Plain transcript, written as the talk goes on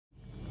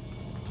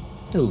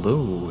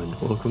Hello and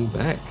welcome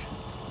back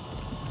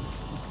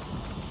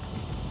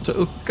to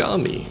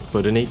Okami,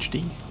 but in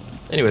HD.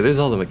 Anyway, there's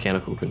all the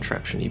mechanical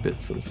contraption-y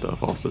bits and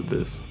stuff, also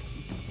this.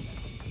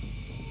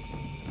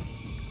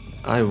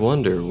 I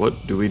wonder,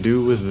 what do we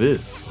do with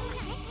this?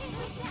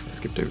 I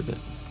skipped over that.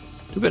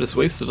 Too bad it's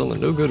wasted on the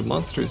no-good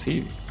monsters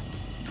here.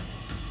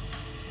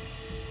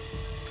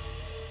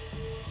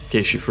 In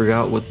case you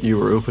forgot what you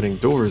were opening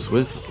doors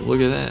with,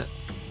 look at that.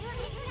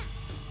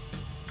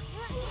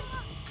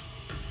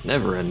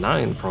 Never a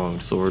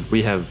 9-pronged sword.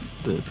 We have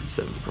the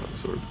 7-pronged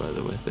sword, by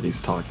the way, that he's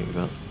talking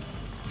about.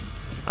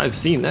 I've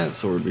seen that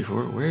sword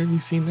before. Where have you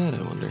seen that,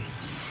 I wonder?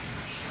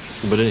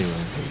 But anyway,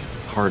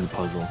 hard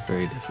puzzle,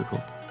 very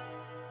difficult.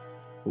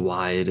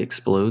 Why it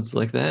explodes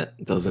like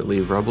that, doesn't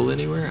leave rubble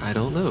anywhere, I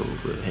don't know,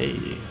 but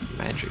hey,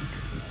 magic.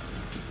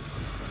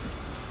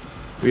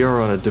 We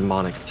are on a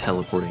demonic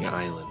teleporting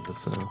island,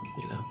 so,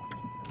 you know,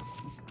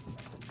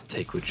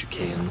 take what you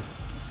can.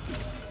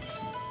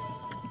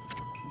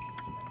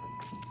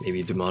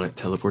 Maybe demonic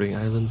teleporting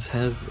islands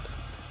have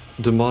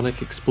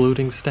demonic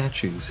exploding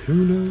statues. Who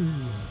knows?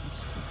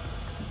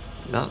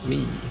 Not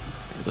me.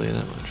 I can tell you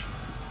that much.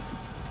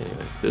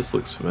 Anyway, this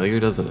looks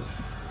familiar, doesn't it?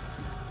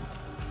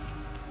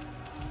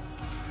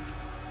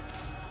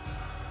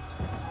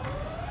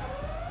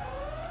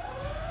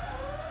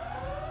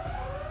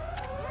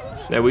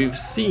 Now we've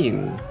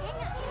seen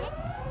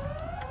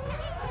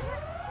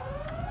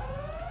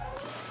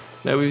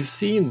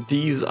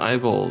these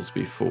eyeballs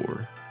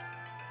before.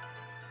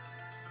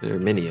 There are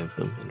many of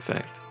them, in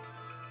fact.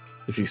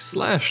 If you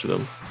slash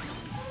them,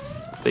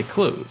 they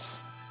close.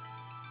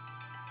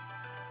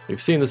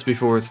 We've seen this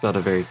before, it's not a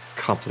very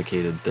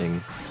complicated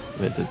thing.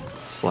 I meant to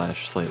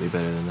slash slightly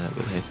better than that,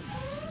 but hey.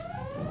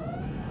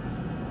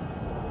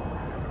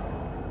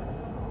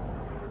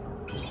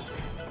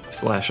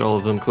 Slash all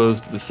of them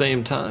closed at the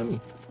same time.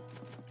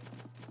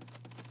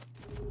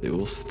 They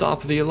will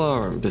stop the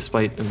alarm,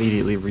 despite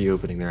immediately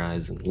reopening their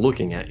eyes and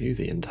looking at you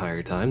the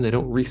entire time. They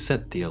don't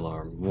reset the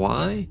alarm.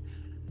 Why?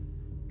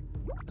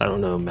 I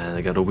don't know, man.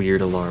 I got a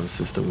weird alarm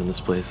system in this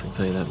place, I can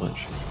tell you that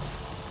much.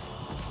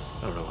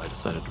 I don't know why I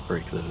decided to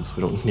break those.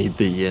 We don't need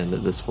the yen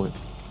at this point.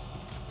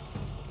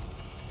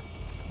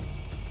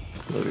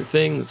 Another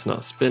thing that's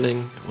not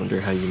spinning. I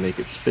wonder how you make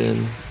it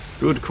spin.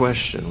 Good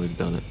question. We've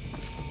done it.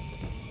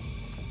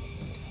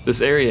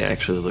 This area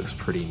actually looks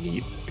pretty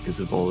neat because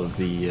of all of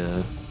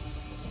the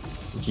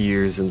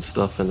gears and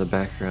stuff in the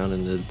background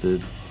and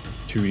the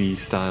 2D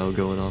style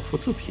going off.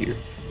 What's up here?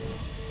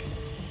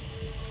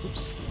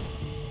 Oops.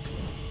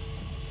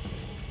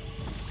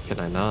 Can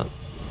I not?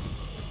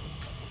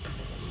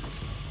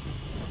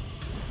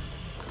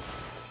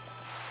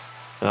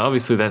 Now,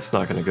 obviously that's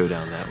not going to go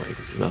down that way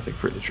because there's nothing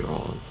for it to draw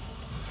on.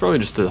 It's probably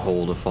just a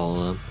hole to fall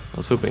on. I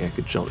was hoping I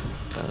could jump,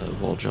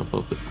 wall jump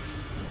up it.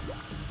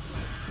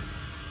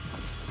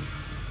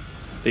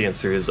 The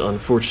answer is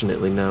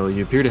unfortunately no.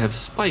 You appear to have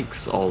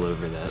spikes all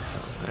over that.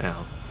 Oh,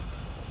 ow.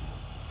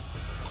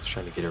 I was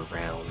trying to get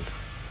around,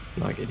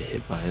 not get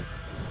hit by it.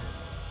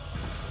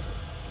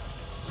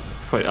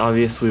 It's quite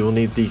obvious we will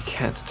need the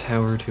cat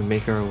tower to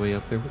make our way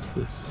up there. What's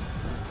this?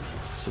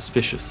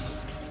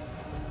 Suspicious.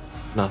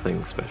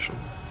 Nothing special.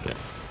 Okay.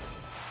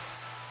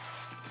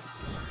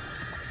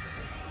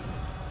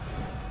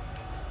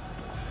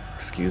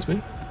 Excuse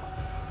me?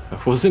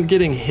 I wasn't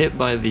getting hit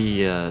by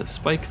the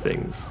spike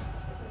things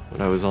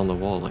when I was on the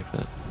wall like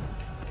that.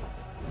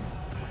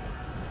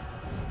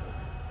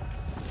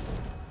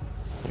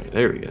 Alright,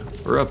 there we go.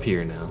 We're up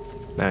here now.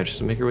 Now just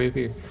to make our way up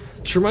here.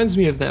 Which reminds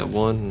me of that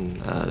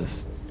one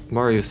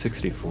Mario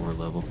 64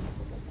 level.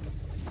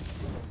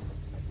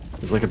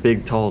 There's like a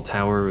big tall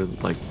tower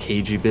with like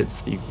cagey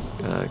bits that you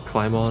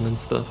climb on and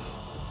stuff.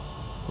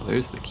 Well,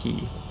 there's the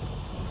key.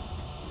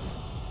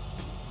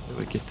 How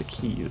do I get the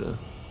key though?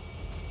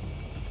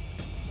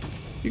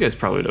 You guys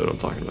probably know what I'm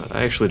talking about.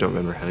 I actually don't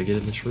remember how to get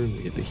in this room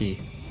to get the key.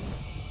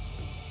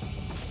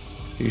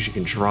 You usually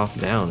can drop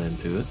down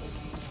into it,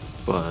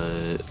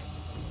 but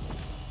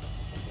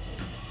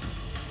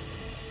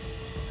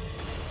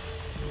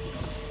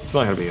it's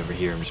not gonna be over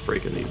here. I'm just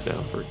breaking these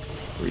down for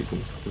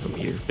reasons, because I'm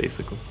here,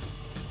 basically.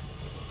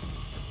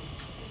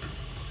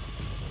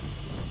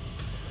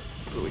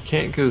 But we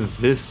can't go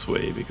this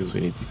way because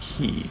we need the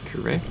key,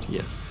 correct?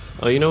 Yes.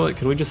 Oh, you know what?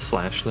 Can we just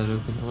slash that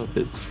open? I'm a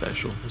bit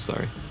special. I'm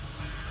sorry.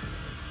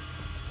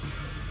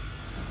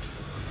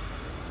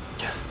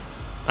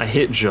 I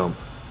hit jump.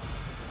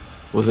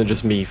 It wasn't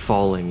just me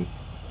falling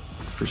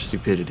for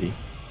stupidity,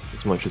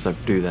 as much as I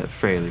do that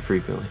fairly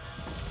frequently.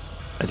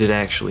 I did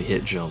actually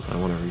hit jump. I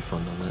want a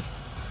refund on that.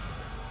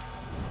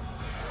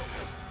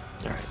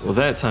 Alright, well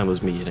that time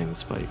was me hitting the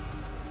spike.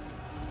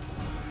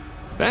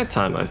 That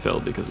time I fell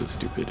because of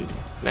stupidity.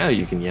 Now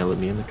you can yell at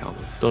me in the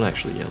comments. Don't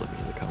actually yell at me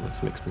in the comments,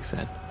 it makes me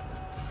sad.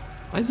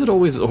 Why is it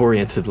always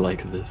oriented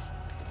like this?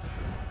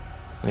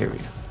 There we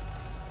go.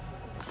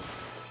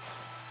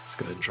 Let's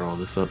go ahead and draw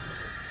this up.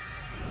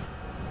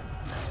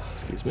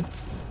 Excuse me.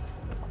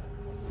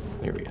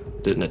 There we go.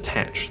 Didn't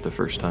attach the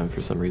first time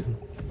for some reason.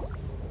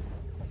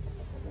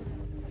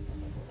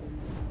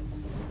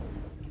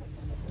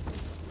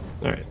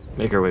 Alright,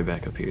 make our way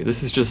back up here.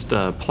 This is just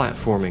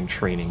platforming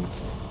training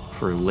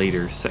for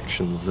later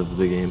sections of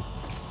the game.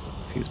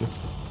 Excuse me.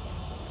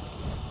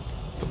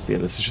 Once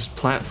again, this is just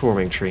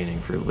platforming training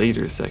for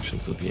later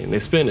sections of the game. They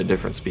spin at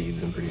different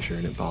speeds, I'm pretty sure,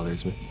 and it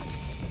bothers me.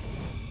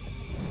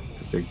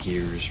 Because they're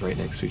gears right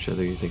next to each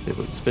other. You think they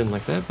wouldn't spin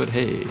like that, but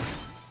hey.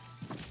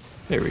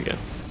 There we go.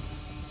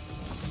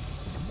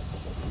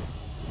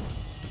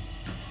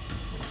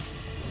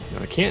 Now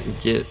I can't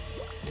get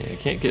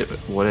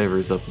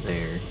whatever's up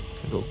there,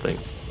 I don't think.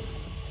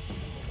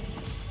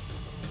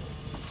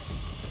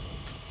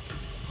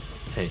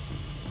 Hey.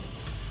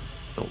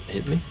 Don't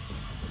hit me.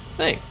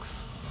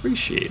 Thanks.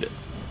 Appreciate it.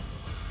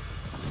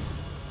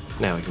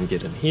 Now we can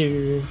get in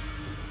here.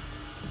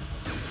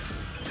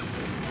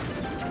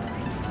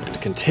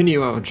 And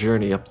continue our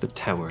journey up the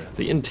tower.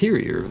 The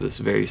interior of this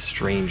very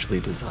strangely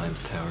designed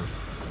tower.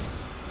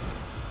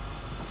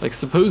 Like,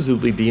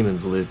 supposedly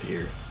demons live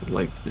here.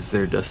 Like, is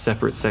there a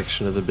separate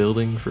section of the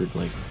building for,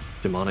 like,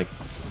 demonic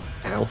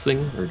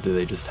housing? Or do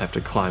they just have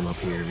to climb up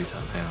here every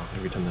time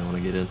they want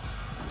to get in?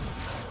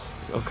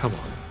 Oh, come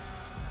on.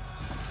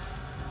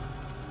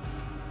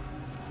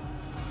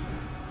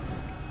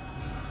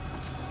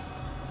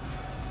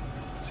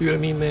 See what I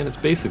mean, man? It's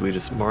basically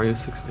just Mario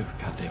 64.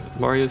 God damn it.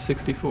 Mario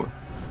 64.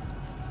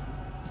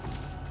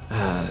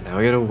 Now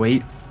we gotta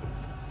wait.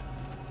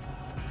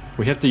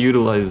 We have to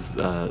utilize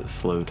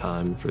slow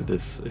time for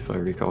this, if I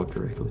recall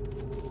correctly.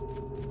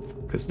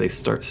 Because they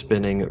start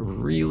spinning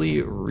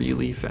really,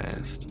 really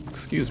fast.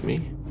 Excuse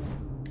me.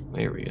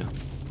 There we go.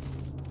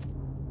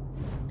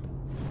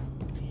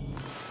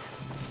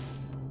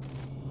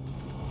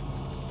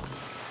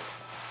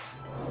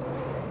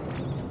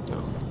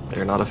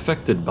 They're not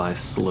affected by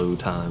slow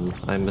time.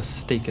 I'm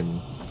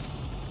mistaken.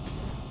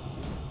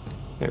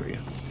 There we go.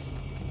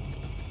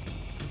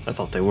 I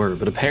thought they were,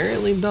 but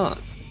apparently not.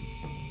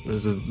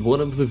 There's one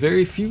of the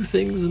very few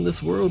things in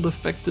this world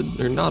affected,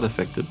 or not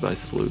affected by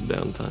slowed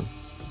down time.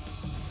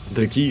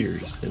 The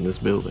gears in this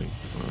building.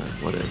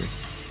 Alright, whatever.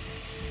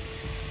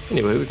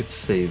 Anyway, we could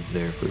save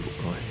there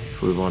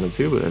if we wanted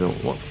to, but I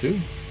don't want to.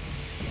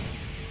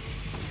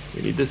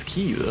 We need this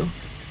key, though.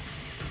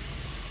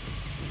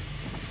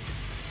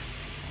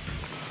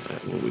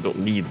 Well, we don't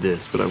need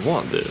this, but I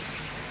want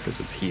this, because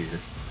it's here.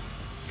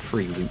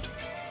 Free loot.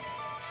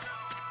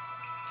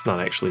 It's not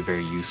actually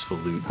very useful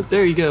loot, but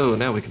there you go,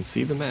 now we can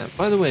see the map.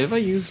 By the way, have I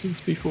used this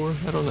before?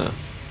 I don't know.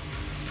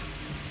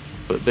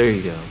 But there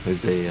you go,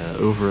 there's a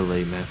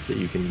overlay map that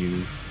you can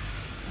use.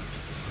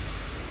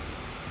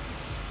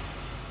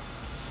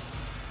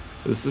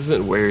 This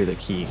isn't where the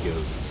key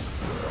goes.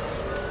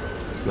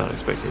 I was not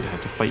expecting to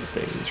have to fight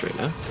things right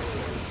now.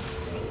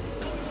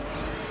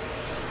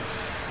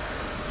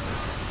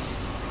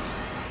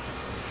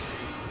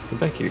 Come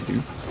back here,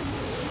 dude.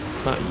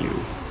 Not you.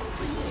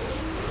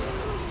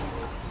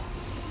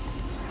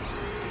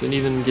 Didn't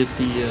even get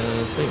the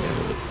thing out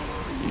of it.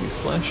 Do you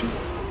slash it?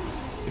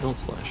 You don't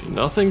slash it.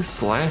 Nothing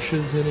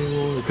slashes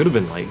anymore. It could have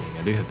been lightning.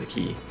 I do have the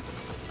key.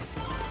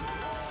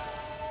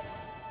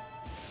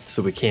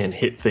 So we can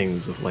hit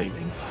things with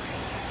lightning.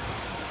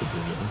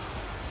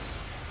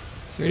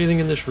 Is there anything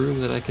in this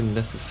room that I can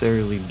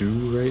necessarily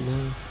do right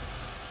now?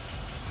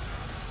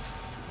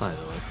 By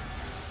the way,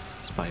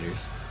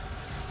 spiders.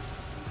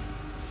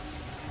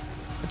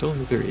 I don't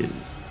think there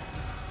is.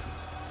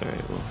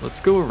 Alright, well,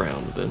 let's go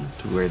around then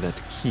to where that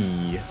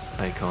key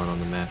icon on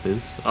the map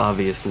is.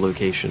 Obvious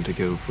location to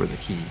go for the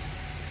key.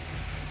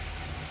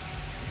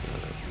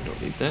 We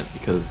don't need that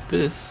because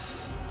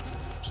this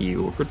key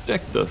will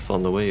protect us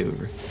on the way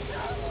over.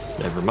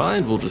 Never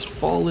mind, we'll just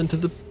fall into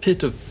the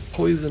pit of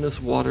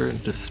poisonous water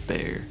and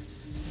despair.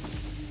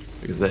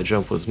 Because that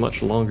jump was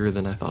much longer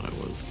than I thought it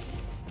was.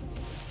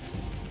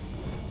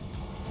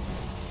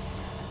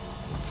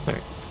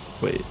 Alright,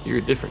 wait, you're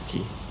a different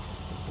key.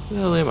 Where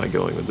the hell am I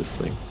going with this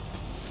thing?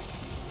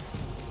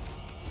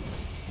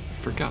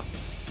 I forgot.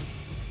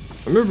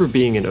 I remember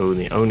being in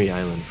Oni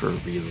Island for a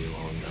really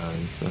long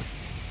time, so...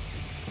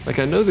 Like,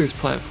 I know there's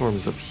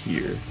platforms up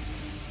here.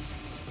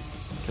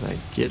 Can I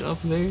get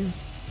up there?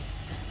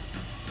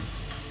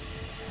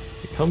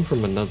 They come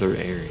from another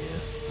area.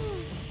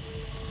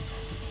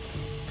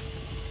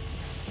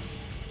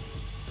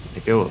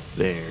 They go up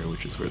there,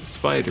 which is where the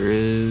spider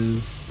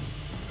is.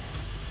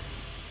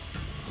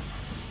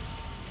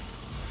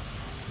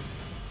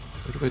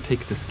 Where do I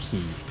take this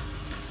key?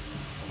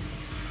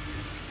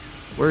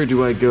 Where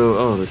do I go?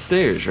 Oh, the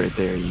stairs right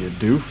there, you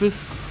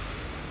doofus.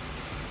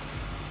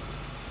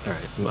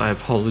 Alright, I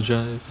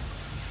apologize,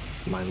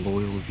 my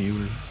loyal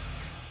viewers.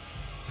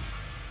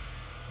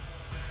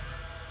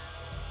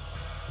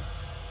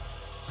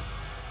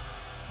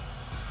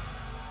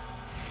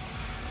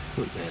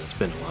 Oh man, it's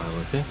been a while,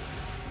 okay?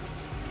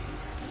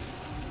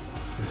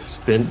 It's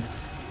been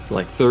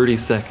like 30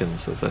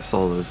 seconds since I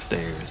saw those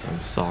stairs.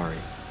 I'm sorry.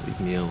 Leave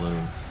me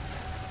alone.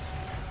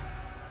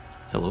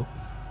 Hello?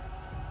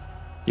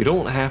 You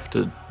don't have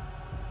to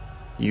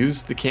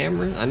use the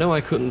camera? I know I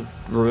couldn't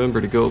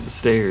remember to go up the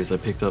stairs I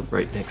picked up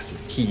right next to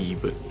the key,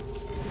 but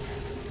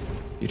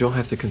You don't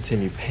have to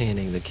continue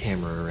panning the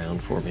camera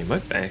around for me. My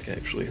back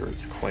actually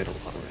hurts quite a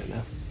lot right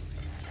now.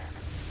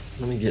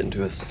 Let me get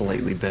into a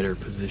slightly better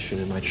position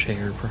in my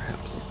chair,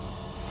 perhaps.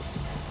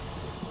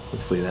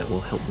 Hopefully that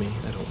will help me.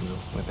 I don't know.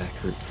 My back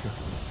hurts though.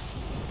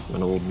 I'm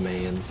an old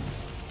man.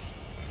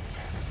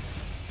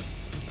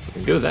 So we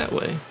can go that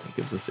way. It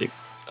gives us an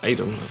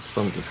item of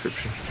some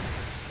description.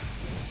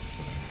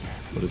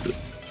 What is it?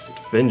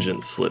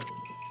 Vengeance slip.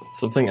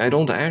 Something I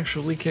don't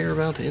actually care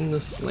about in the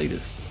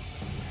slightest.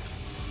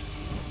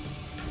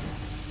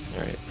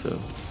 Alright, so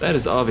that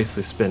is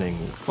obviously spinning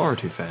far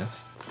too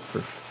fast.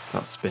 For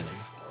not spinning.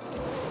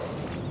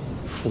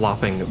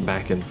 Flopping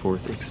back and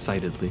forth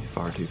excitedly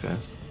far too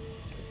fast.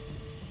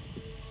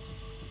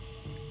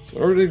 So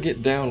in order to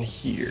get down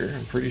here,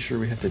 I'm pretty sure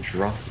we have to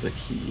drop the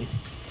key.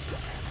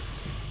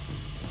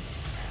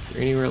 Is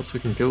there anywhere else we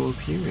can go up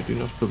here? I do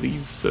not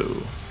believe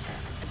so.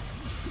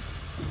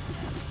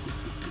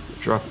 So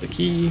drop the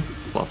key,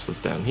 plops us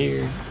down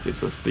here,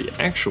 gives us the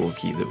actual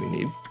key that we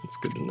need. That's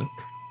good to know.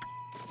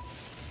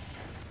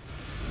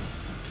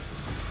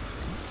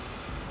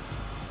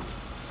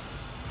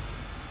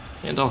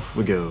 And off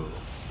we go.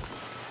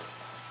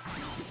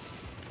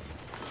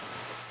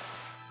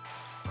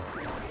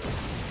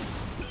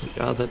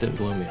 God, that didn't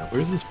blow me up.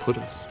 Where does this put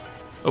us?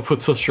 Oh,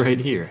 puts us right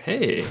here.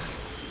 Hey!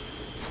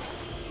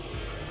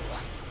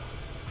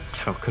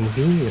 How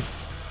convenient.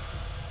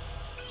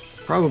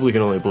 Probably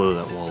can only blow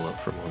that wall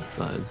up from one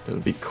side. That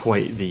would be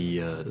quite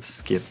the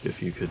skip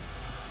if you could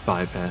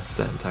bypass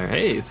that entire...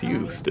 Hey, it's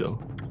you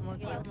still.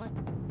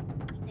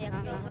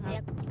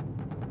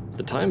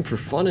 The time for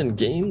fun and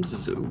games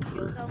is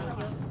over.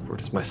 For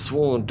it is my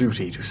sworn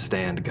duty to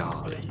stand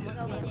guard here.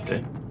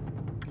 Okay?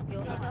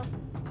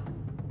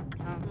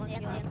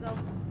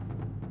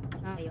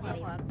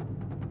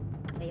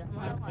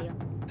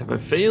 Have I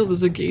failed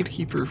as a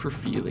gatekeeper for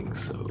feeling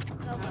so?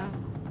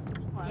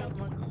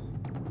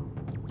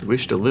 You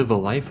wish to live a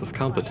life of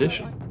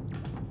competition?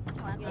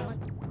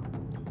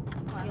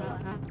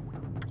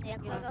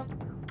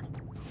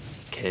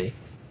 Okay.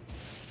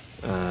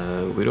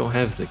 We don't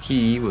have the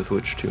key with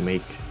which to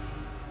make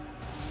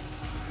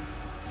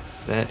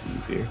that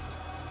easier.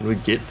 Can we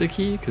get the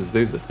key? Because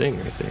there's a thing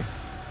right there.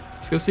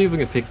 Let's go see if we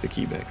can pick the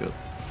key back up.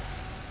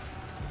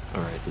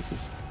 Alright, this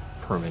is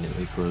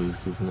permanently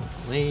closed, isn't it?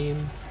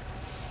 Lame.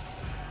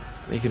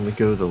 Making me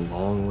go the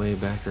long way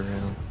back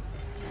around.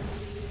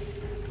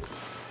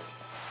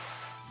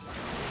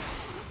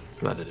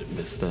 Glad I didn't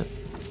miss that.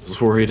 I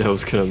was worried I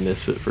was gonna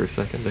miss it for a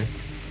second there.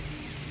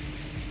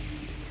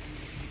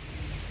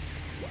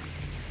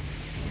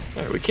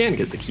 Alright, we can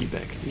get the key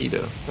back.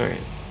 Neato.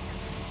 Alright.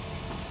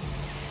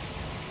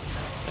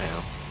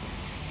 Ow.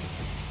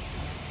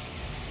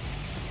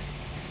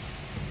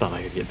 Thought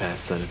I could get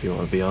past that if you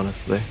want to be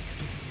honest there.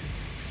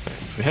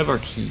 Alright, so we have our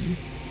key.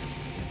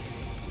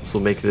 This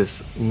will make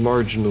this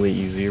marginally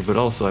easier, but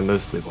also I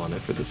mostly want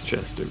it for this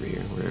chest over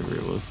here, wherever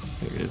it was.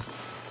 There it is.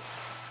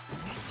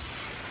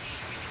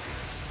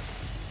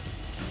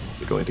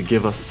 Is it going to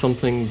give us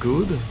something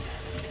good?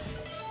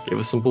 Give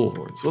us some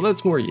bullhorns. Well,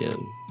 that's more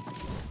yen.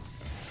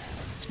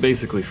 It's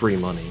basically free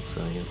money, so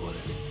yeah,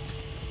 whatever.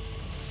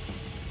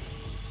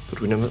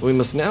 But we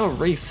must now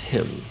race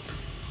him.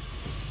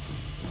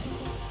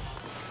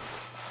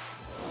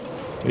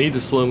 We need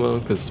the slow-mo,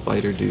 because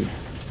Spider Dude.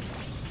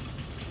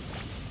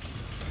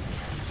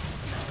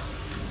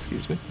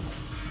 Excuse me.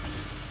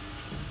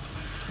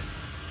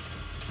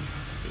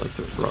 I'd like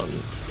to run.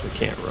 I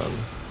can't run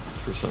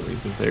for some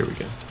reason. There we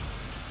go.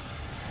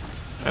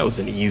 That was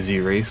an easy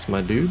race,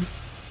 my dude.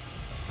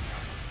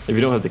 If you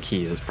don't have the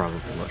key, that's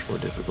probably a much more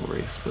difficult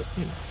race, but,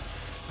 you know.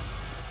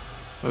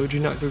 Why would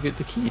you not go get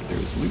the key?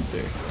 There's loot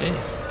there. Hey.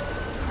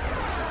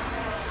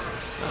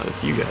 Oh,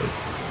 it's you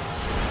guys.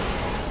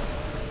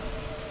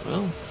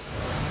 Well.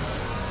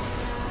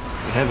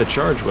 We have a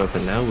charge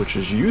weapon now, which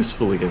is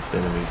useful against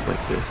enemies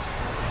like this.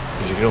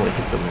 Because you can only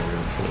hit them every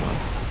once in a while.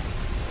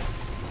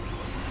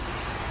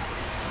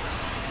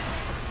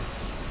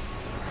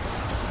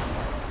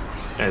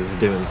 As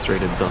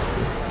demonstrated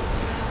thusly.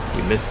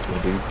 You missed, my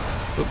dude.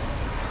 Oop.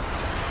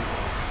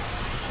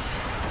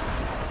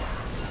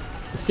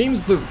 It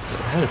seems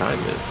how did I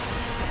miss?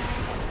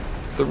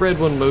 The red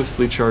one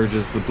mostly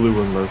charges, the blue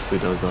one mostly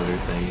does other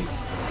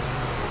things.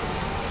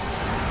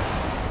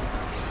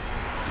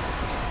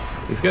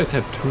 These guys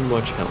have too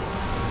much health.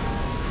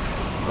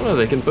 Oh no,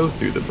 they can both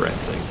do the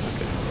breath thing.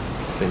 Okay.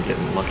 Just been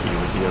getting lucky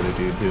with the other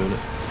dude doing it.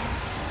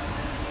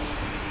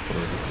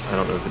 Or, I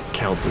don't know if it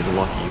counts as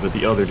lucky, but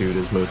the other dude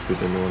has mostly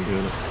been the one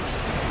doing it.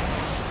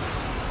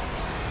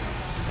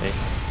 Hey.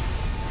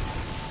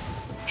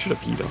 Should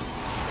have peed him.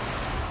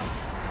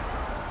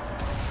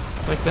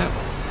 Like that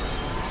one.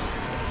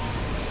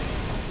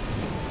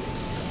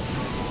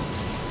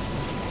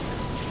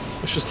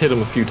 Let's just hit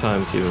him a few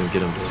times, see if we can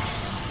get him to...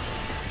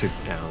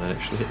 Ow, that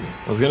actually hit me.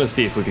 I was gonna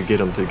see if we could get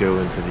him to go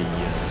into the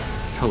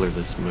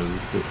colorless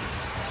mode, but...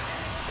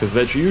 Because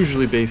that's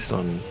usually based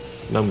on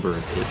number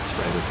of hits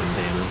rather than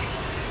damage.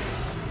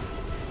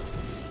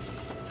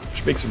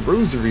 Which makes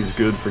rosaries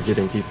good for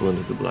getting people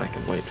into the black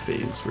and white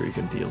phase, where you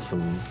can deal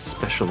some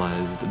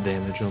specialized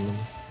damage on them.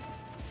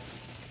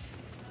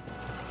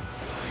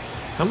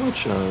 How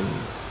much,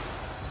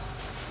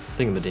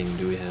 thingamading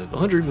do we have?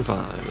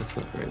 105, that's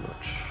not very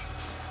much.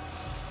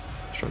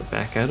 I was trying to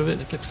back out of it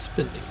and it kept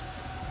spinning.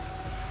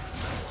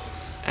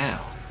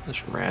 Ow,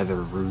 that's rather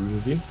rude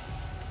of you.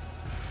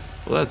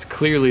 Well, that's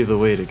clearly the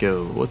way to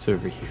go. What's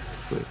over here?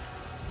 Quick.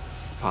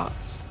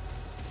 Pots.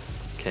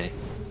 Okay.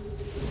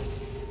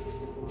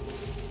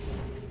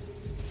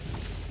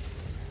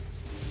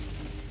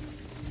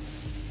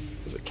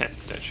 There's a cat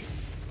statue.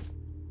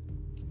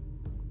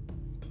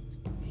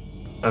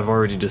 I've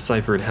already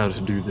deciphered how to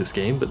do this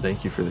game, but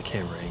thank you for the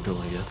camera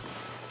angle, I guess.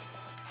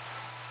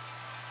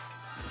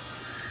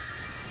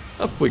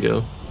 Up we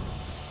go.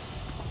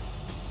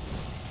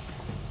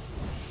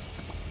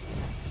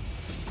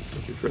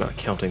 Thank you for not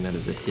counting that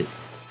as a hit.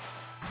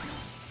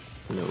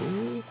 No.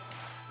 There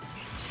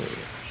we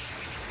go.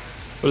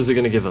 What is it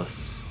gonna give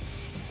us?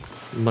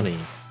 Money.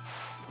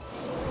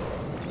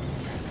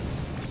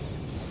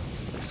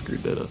 I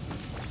screwed that up.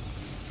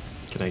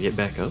 Can I get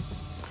back up?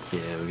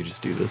 Yeah, we could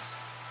just do this.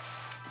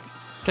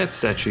 Cat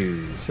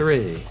statues,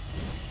 hooray!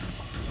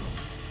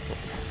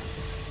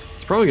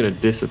 It's probably gonna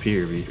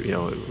disappear,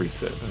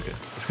 reset. Okay.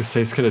 I was gonna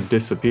say it's gonna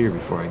disappear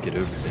before I get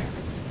over there.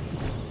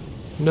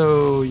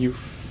 No, you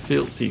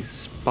filthy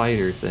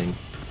spider thing.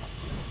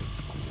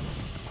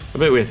 I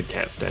bet we have to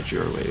cat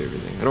statue our way to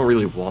everything. I don't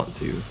really want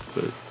to,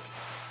 but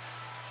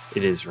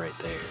it is right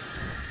there.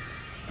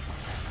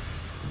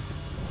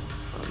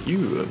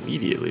 You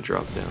immediately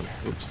drop down.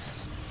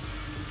 Oops.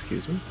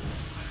 Excuse me.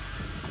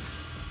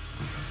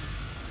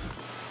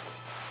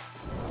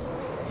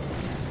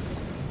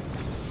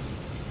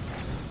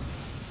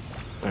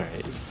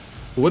 Alright.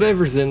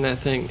 Whatever's in that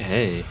thing,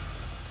 hey.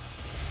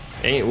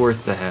 Ain't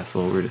worth the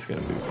hassle, we're just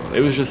gonna move on. It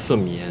was just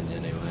some yen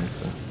anyway,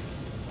 so.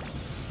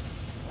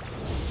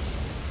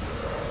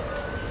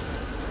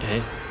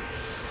 Hey.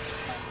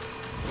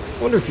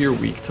 Wonder if you're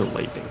weak to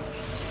lightning.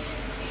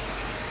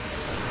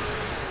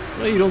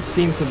 No, you don't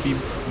seem to be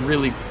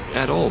really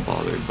at all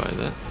bothered by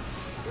that.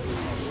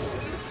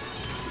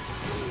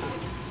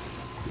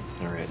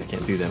 Alright, I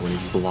can't do that when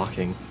he's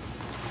blocking.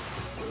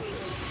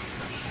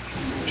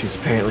 Which he's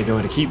apparently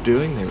going to keep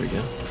doing. There we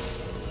go.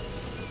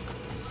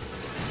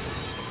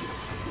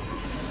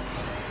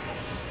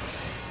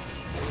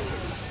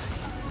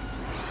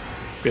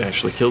 We can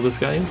actually kill this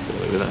guy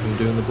instantly without him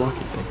doing the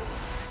blocky thing.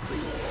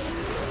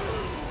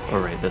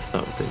 Alright, that's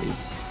not what they need.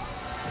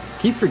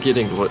 Keep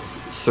forgetting what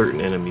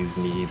certain enemies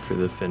need for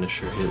the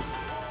finisher hit.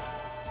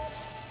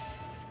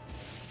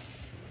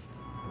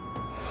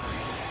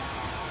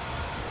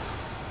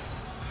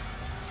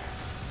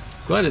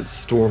 Glad it's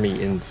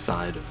stormy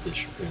inside of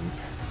this room.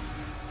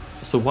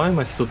 So why am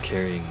I still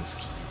carrying this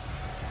key?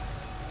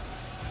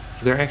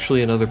 Is there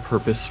actually another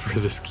purpose for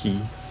this key?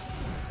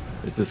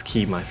 Is this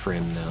key my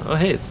friend now? Oh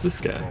hey, it's this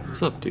guy.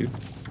 What's up, dude?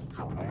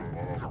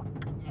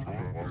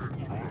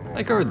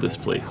 I guard this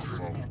place.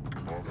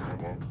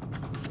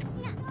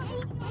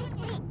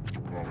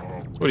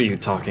 What are you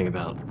talking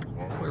about?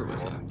 Where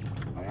was I?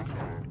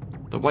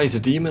 The white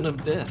demon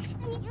of death.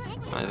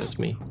 Aye, that's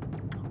me.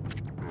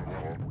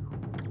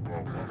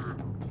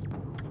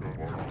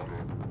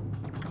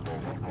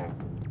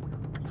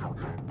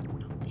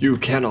 You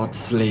cannot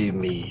slay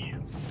me.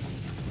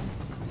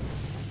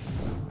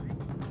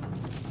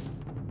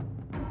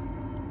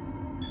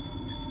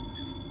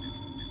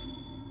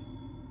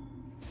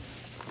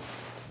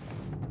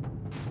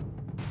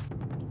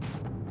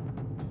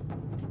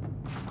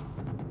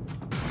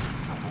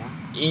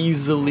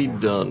 Easily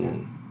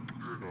done.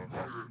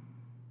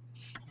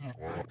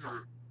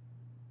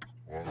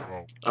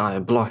 I,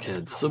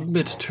 blockhead,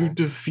 submit to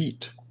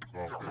defeat.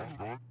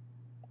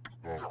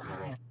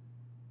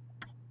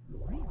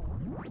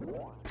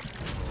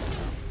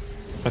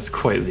 That's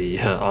quite the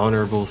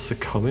honorable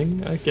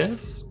succumbing, I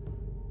guess.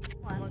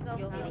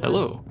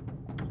 Hello.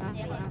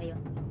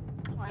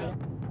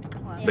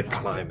 The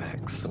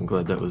climax. I'm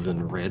glad that was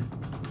in red.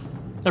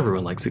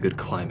 Everyone likes a good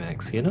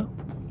climax, you know?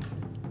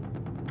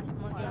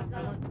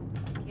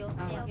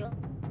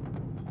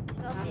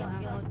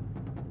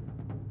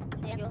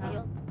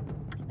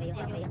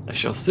 I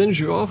shall send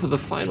you off with a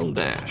final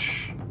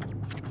dash.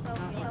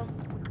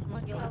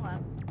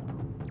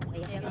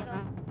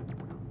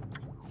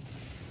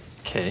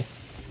 Okay.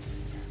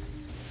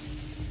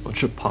 There's a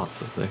bunch of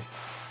pots up there.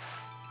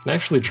 Can I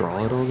actually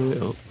draw it all the way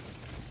up?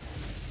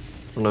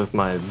 I don't know if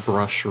my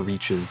brush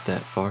reaches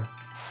that far.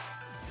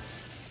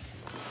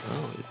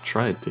 Oh, it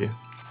tried to.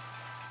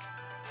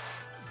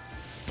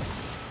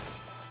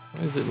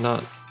 Why is it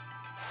not?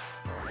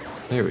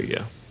 There we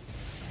go.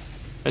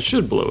 I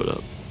should blow it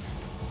up.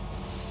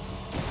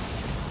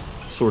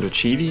 Sort of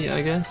cheaty,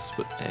 I guess,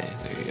 but hey,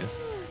 there you go.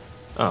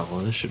 Oh,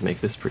 well, this should make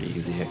this pretty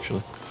easy,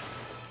 actually.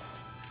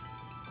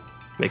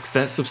 Makes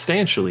that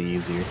substantially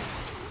easier.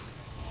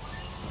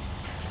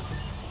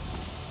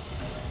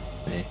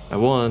 Hey, I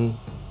won.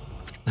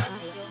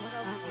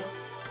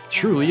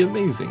 Truly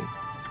amazing.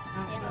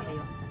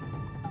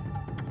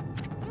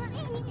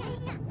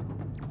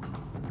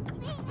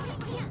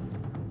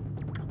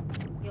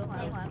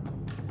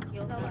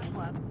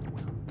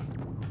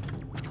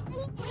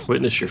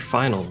 Witness your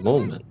final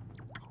moment.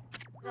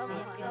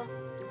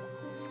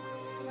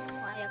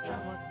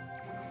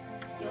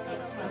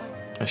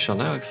 I shall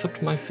now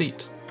accept my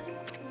fate.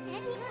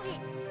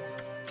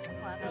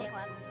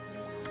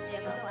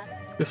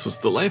 This was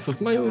the life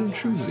of my own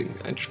choosing.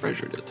 I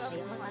treasured it.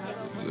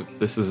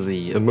 This is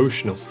the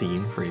emotional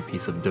scene for a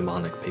piece of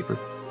demonic paper.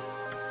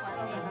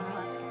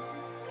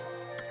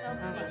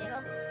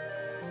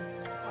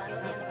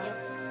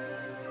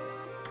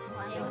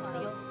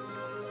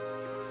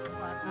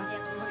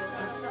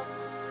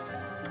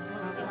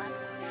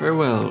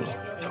 Farewell,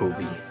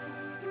 Toby.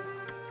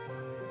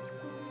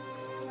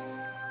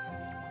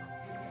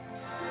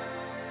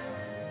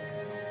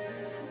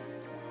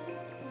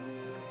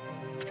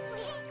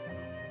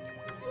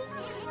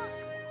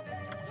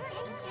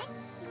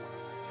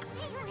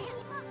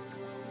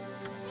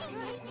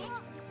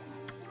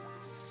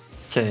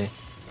 Okay,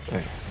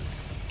 alright.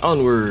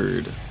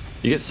 Onward!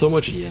 You get so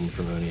much yen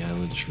from Oni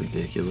Island, it's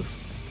ridiculous.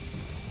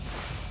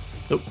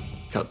 Oh,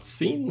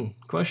 cutscene?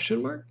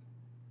 Question mark?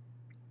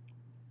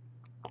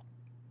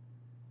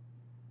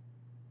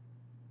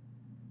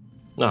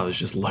 No, I was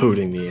just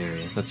loading the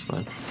area, that's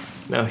fine.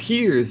 Now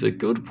here's a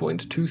good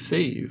point to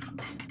save.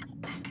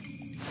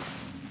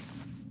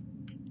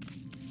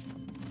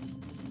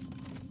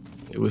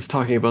 It was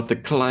talking about the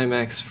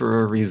climax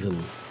for a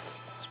reason.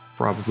 It's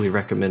probably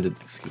recommended,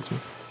 excuse me.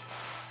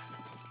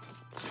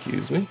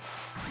 Excuse me?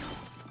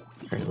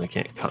 Apparently I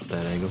can't cut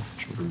that angle,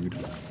 it's rude.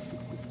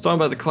 It's talking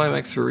about the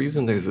climax for a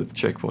reason, there's a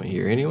checkpoint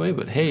here anyway,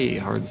 but hey,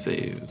 hard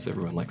saves.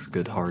 Everyone likes a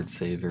good hard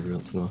save every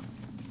once in a while.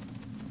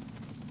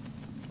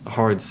 A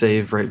hard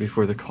save right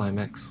before the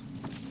climax.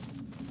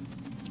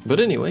 But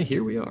anyway,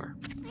 here we are.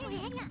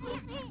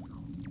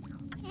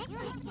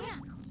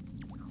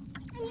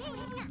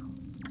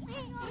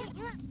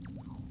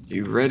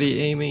 You ready,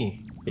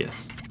 Amy?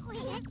 Yes.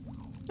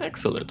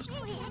 Excellent.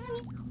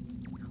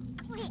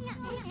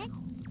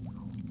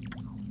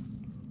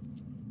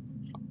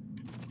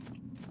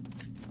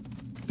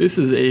 This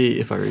is a,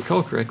 if I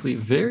recall correctly,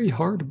 very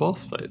hard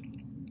boss fight.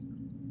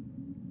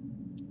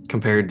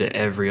 Compared to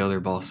every other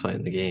boss fight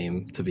in the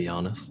game, to be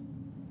honest.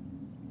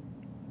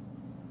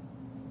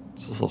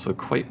 This is also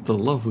quite the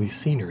lovely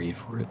scenery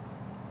for it.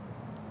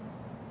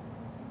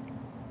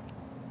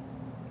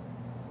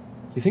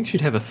 You think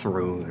she'd have a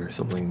throne or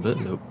something, but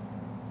nope.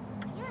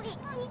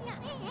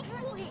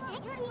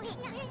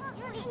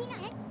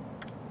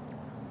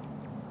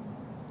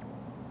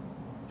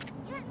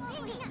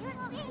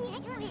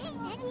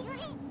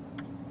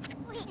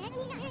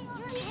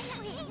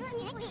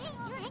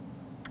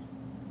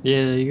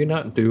 Yeah, you're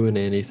not doing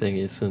anything,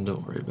 Issen,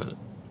 don't worry about it.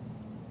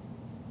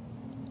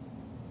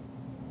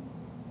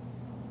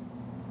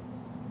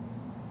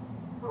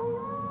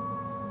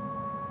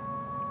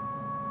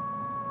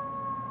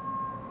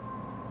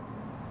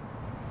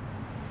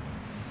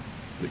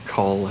 The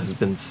call has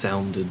been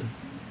sounded.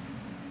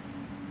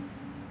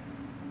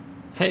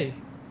 Hey,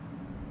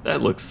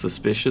 that looks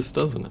suspicious,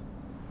 doesn't it?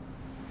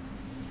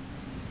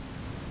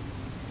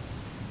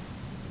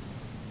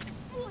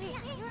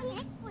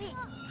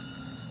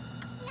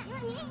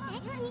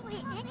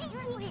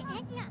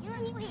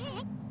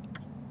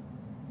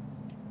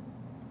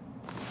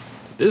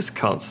 This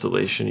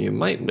constellation, you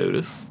might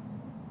notice,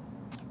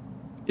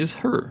 is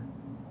her.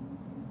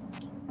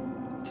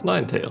 It's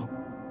Ninetail.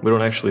 We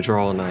don't actually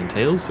draw all 9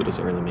 tails, so it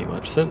doesn't really make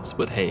much sense,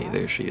 but hey,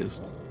 there she is.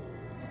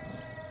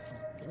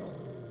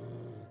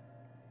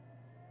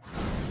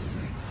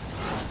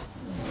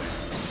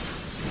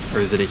 Or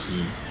is it a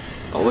he?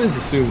 I always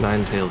assume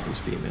Ninetails is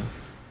female.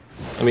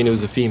 I mean, it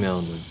was a female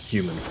in the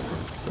human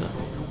form, so.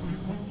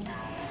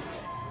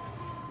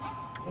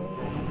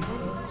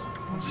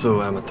 So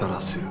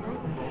Amaterasu.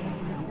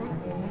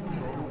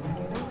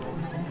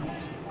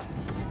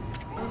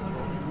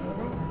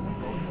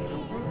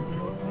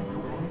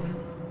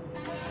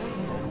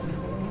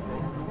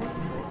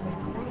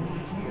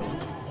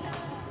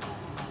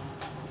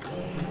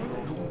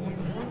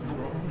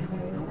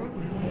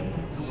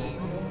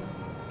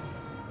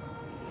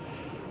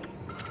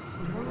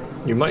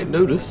 You might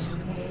notice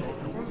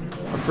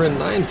our friend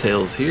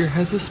Ninetails here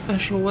has a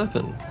special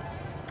weapon.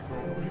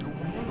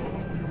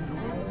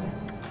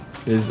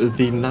 It is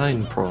the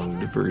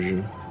 9-pronged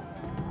version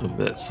of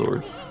that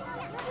sword.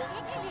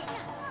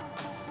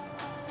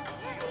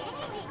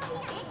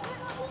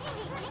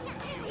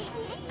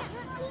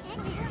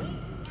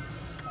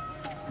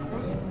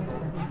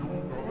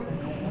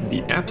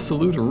 The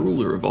absolute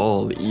ruler of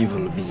all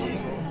evil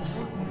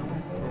beings.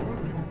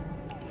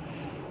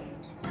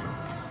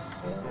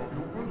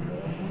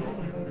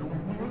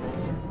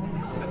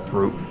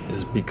 Throat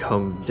has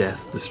become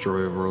death,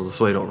 destroyer of worlds. That's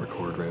why I don't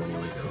record right when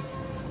I wake up.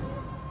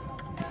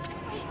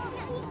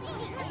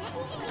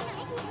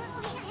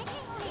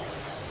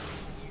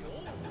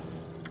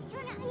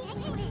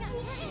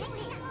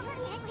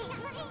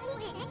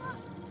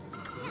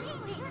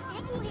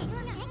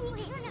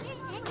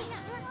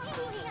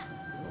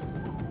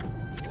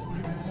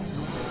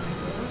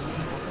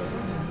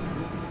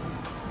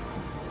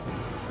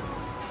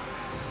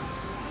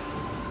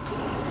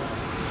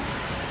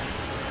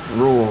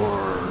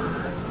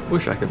 Roar.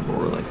 Wish I could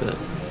roar like that.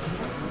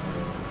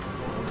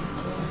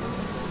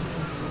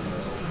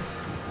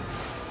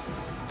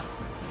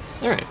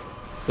 Alright.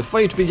 The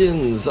fight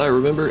begins. I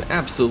remember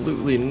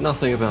absolutely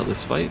nothing about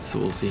this fight, so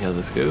we'll see how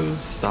this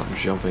goes. Stop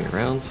jumping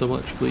around so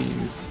much,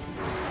 please.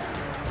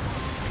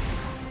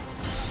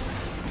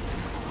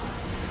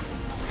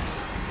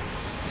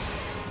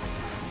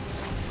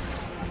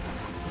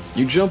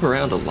 You jump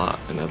around a lot,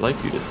 and I'd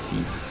like you to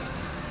cease.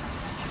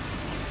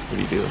 What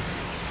are you doing?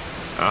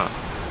 Ah,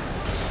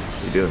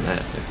 you're doing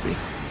that, I see.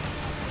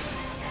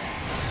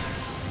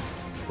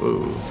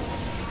 Whoa.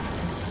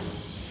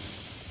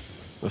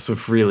 That's a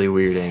really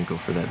weird angle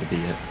for that to be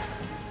at.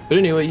 But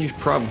anyway, you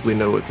probably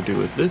know what to do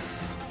with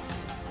this.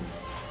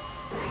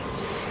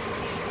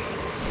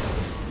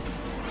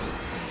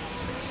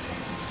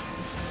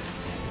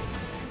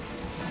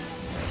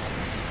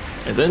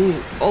 And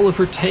then all of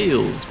her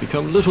tails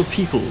become little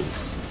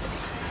peoples.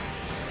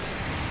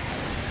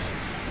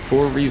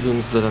 For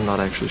reasons that I'm not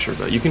actually sure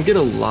about. You can get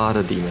a lot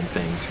of demon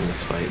fangs from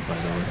this fight, by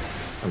the way.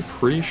 I'm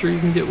pretty sure you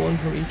can get one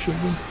from each of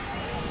them.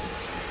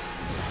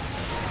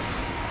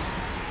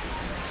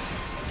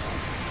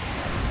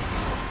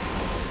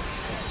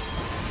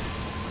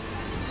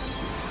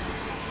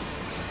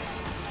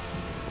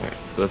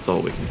 Alright, so that's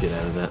all we can get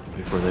out of that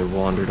before they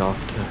wandered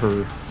off to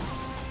her.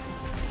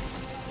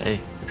 Hey,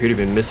 appear to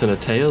be missing a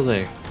tail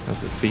there.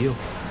 How's it feel?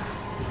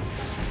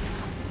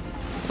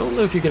 I don't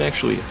know if you can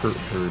actually hurt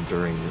her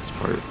during this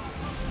part.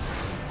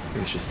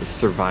 It's just a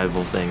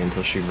survival thing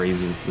until she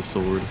raises the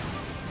sword.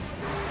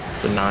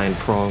 The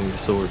 9-pronged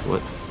sword,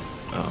 what?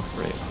 Oh,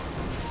 right.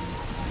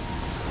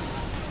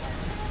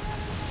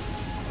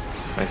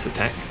 Nice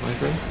attack, my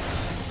friend.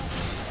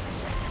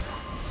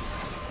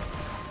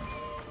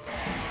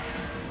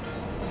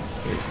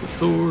 Here's the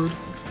sword.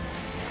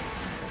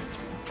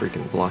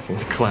 Freaking blocking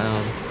the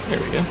cloud. There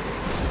we go.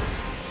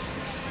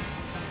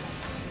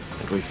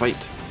 And we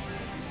fight.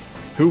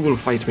 Who will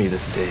fight me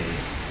this day?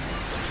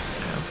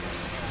 Ow.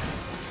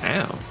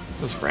 Ow.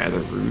 That was rather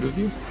rude of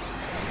you.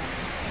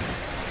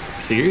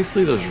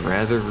 Seriously, that was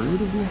rather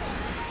rude of you?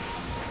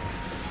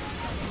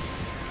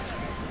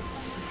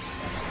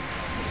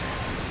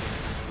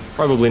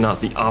 Probably not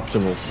the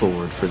optimal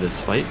sword for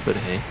this fight, but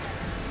hey.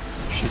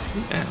 She's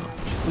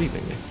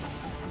leaving me.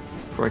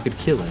 Before I could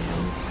kill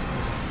anyone.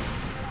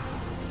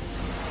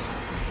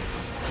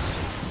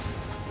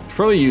 Should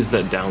probably use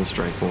that down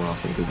strike more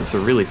often because it's a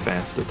really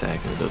fast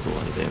attack and it does a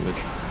lot of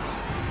damage.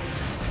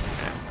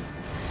 Ow.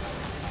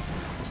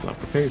 I was not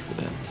prepared for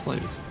that in the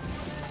slightest.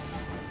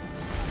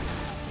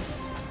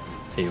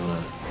 Hey, you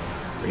wanna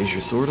raise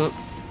your sword up?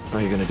 Oh,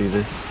 you're gonna do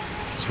this?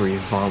 This is where you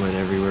vomit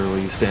everywhere while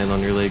you stand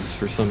on your legs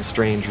for some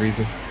strange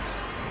reason.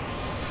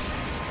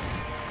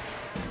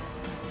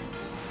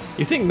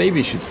 You think maybe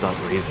you should stop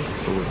raising the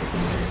sword up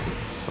in there, but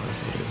it's fine,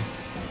 whatever.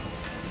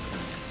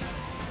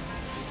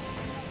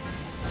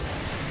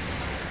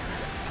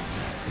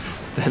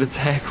 That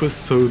attack was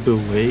so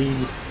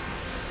delayed.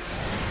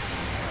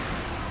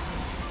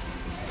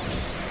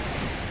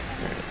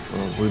 Alright,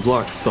 well, we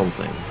blocked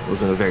something. It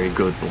wasn't a very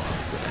good block,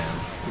 but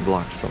we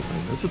blocked something.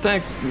 This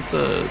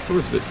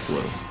sword's a bit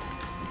slow.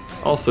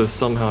 Also,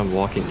 somehow I'm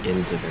walking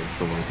into their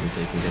swords and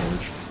taking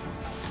damage.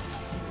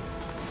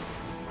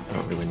 I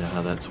don't really know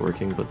how that's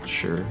working, but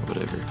sure,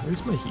 whatever.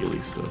 Where's my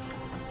Healy stuff?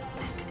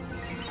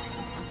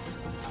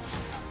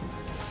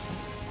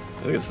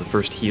 I think it's the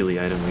first Healy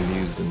item we've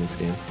used in this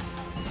game.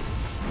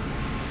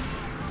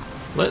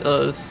 Let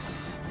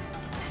us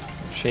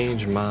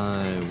change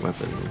my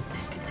weapon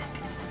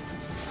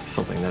to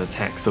something that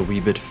attacks a wee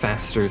bit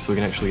faster so we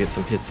can actually get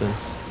some hits in.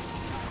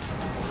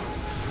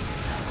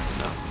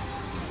 No.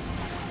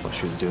 While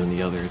she was doing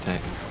the other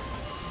attack.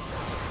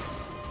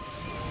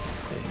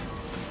 Okay.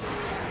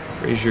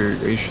 Raise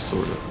your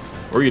sword up.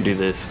 Or you do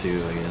this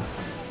too, I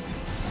guess.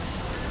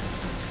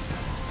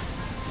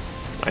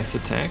 Nice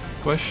attack,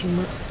 question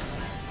mark?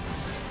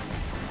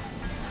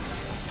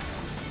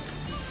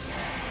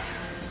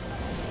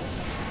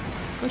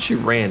 I thought she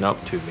ran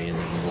up to me and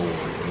then roared,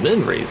 and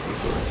then raised the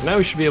sword. So now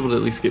we should be able to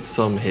at least get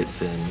some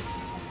hits in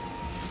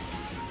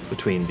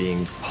between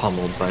being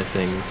pummeled by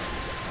things.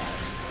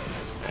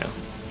 Yeah.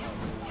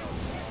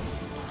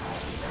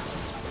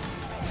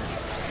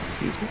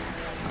 Excuse me.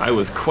 I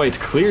was quite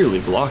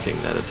clearly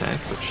blocking that attack,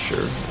 but sure,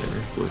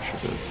 whatever, floats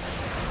your boat.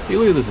 See,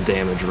 look at this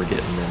damage we're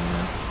getting in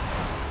now.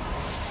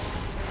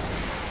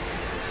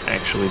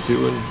 Actually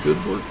doing good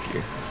work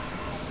here.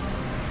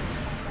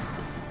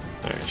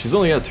 Alright, she's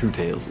only got 2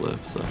 tails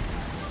left, so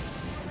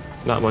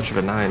not much of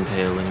a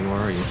 9-tail anymore,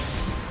 are you?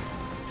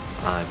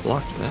 I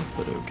blocked that,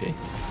 but okay.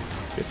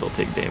 Guess I'll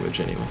take damage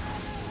anyway.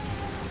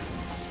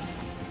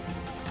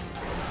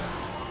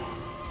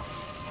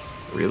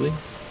 Really?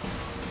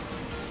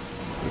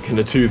 You're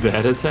gonna do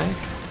that attack?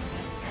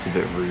 It's a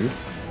bit rude.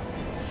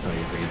 Oh,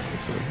 you're raising the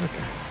sword.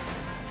 Okay.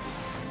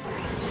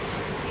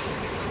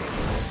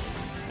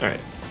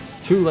 Alright,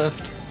 2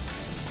 left.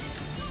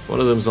 One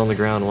of them's on the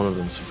ground, one of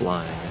them's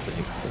flying, I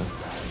think, so.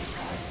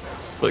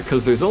 But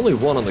because there's only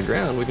one on the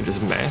ground, we can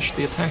just mash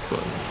the attack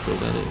button. So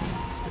that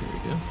is, there we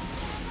go.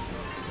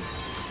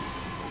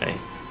 Hey.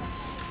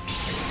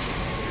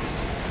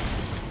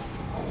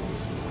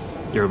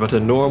 You're but a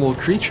normal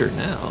creature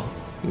now.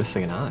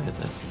 Missing an eye at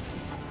that.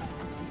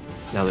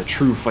 Now the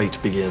true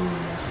fight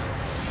begins.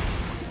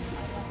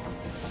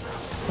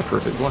 A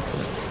perfect block for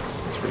that.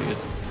 That's pretty good.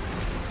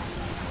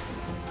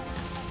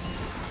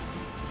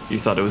 You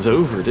thought it was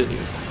over, didn't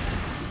you?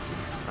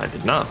 I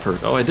did not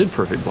oh, I did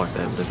perfect block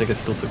that, but I think I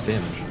still took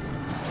damage.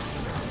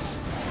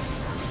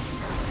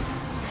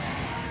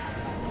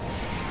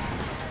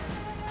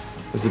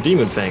 There's a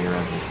Demon Fang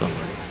around here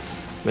somewhere.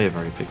 May have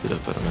already picked it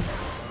up, I don't know.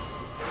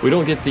 We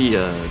don't get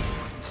the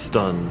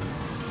stun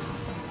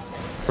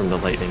from the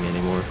lightning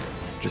anymore.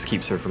 Just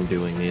keeps her from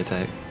doing the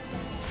attack.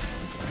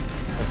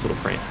 Nice little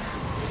pranks.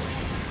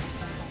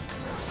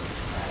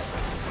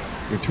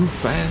 You're too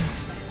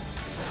fast.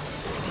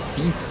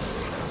 Cease.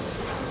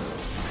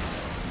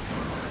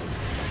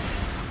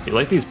 You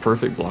like these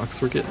perfect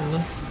blocks we're getting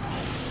though?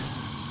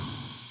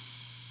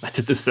 I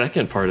did the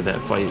second part of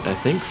that fight, I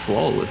think,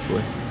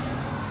 flawlessly.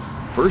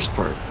 First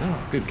part,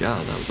 oh good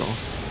god, that was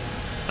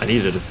awful. I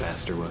needed a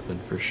faster weapon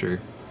for sure.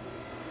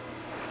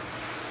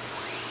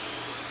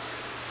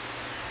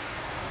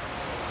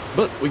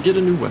 But we get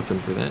a new weapon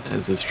for that,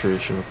 as is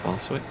tradition with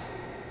boss fights.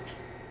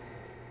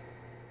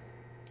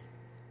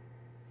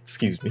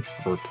 Excuse me,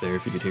 burped there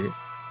if you could hear it.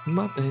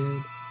 My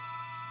bad.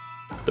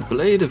 The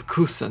Blade of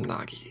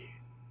Kusanagi.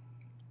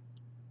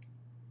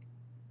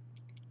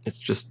 It's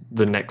just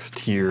the next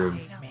tier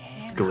of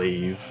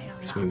glaive,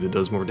 which means it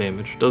does more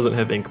damage. Doesn't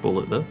have ink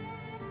bullet though.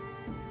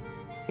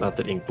 Not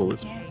that ink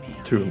bullet's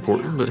too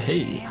important, but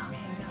hey.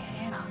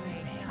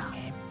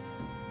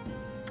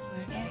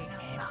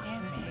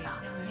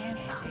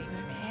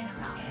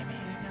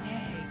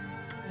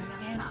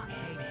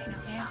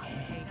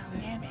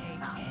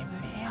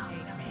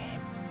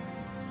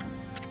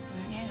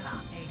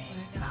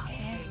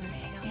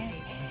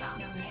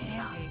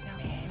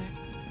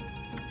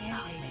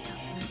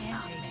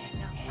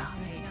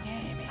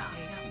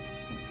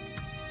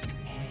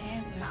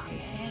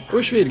 I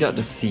wish we had gotten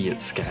to see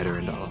it scatter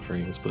into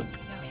offerings, but...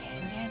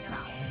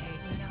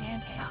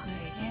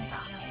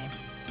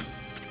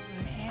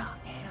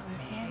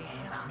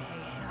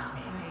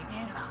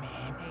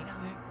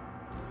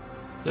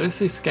 Did I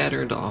say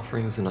scatter into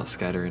offerings and not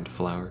scatter into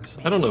flowers?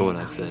 I don't know what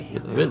I said,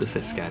 but I meant to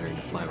say scatter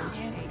into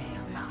flowers.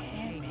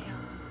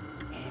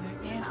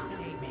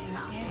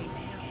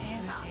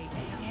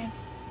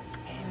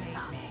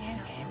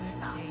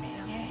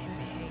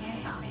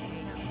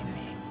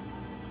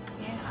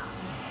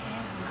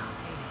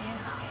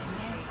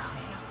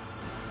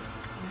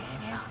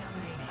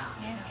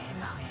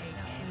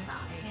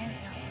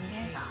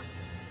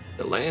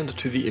 The land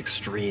to the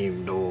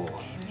extreme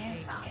north.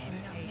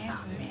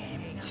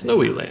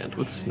 Snowy land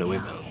with snowy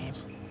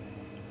mountains.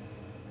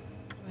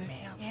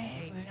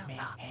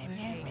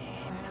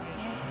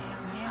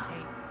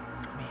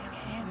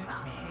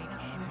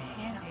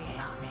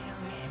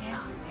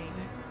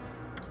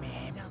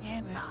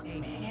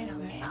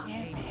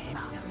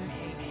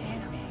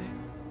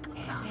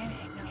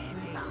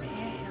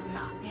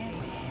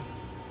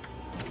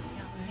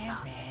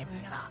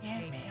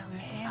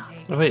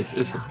 Oh wait, it's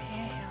Issa.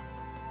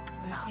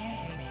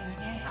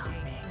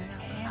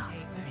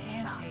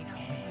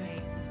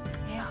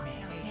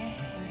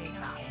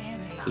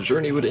 The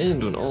journey would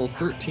end when all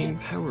 13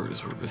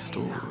 powers were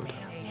restored.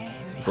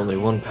 With only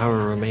one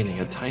power remaining,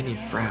 a tiny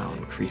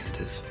frown creased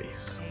his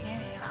face.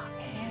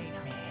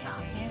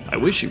 I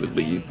wish he would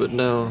leave, but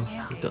no,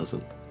 he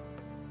doesn't.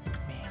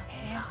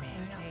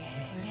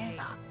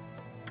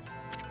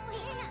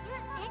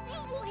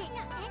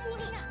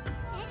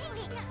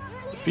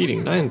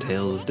 Defeating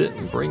Ninetales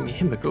didn't bring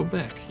Himiko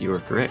back. You are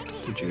correct.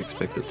 Did you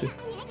expect it to?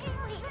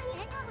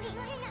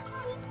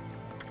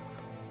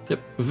 Yep,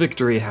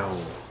 victory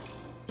howl.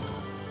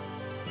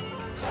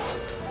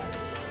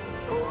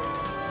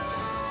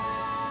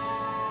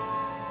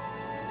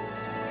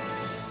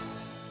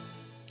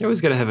 You always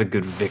gotta have a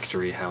good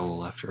victory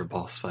howl after a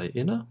boss fight,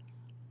 you know?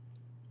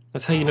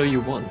 That's how you know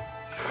you won.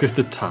 At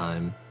the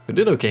time. We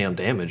did okay on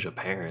damage,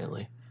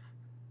 apparently.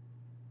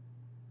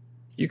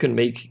 You can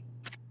make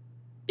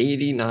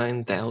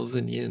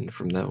 89,000 yen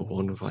from that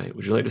one fight.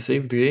 Would you like to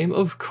save the game?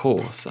 Of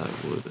course I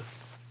would.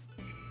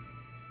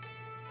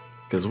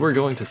 Because we're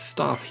going to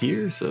stop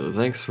here, so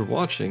thanks for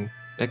watching.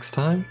 Next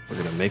time, we're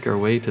going to make our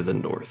way to the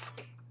north.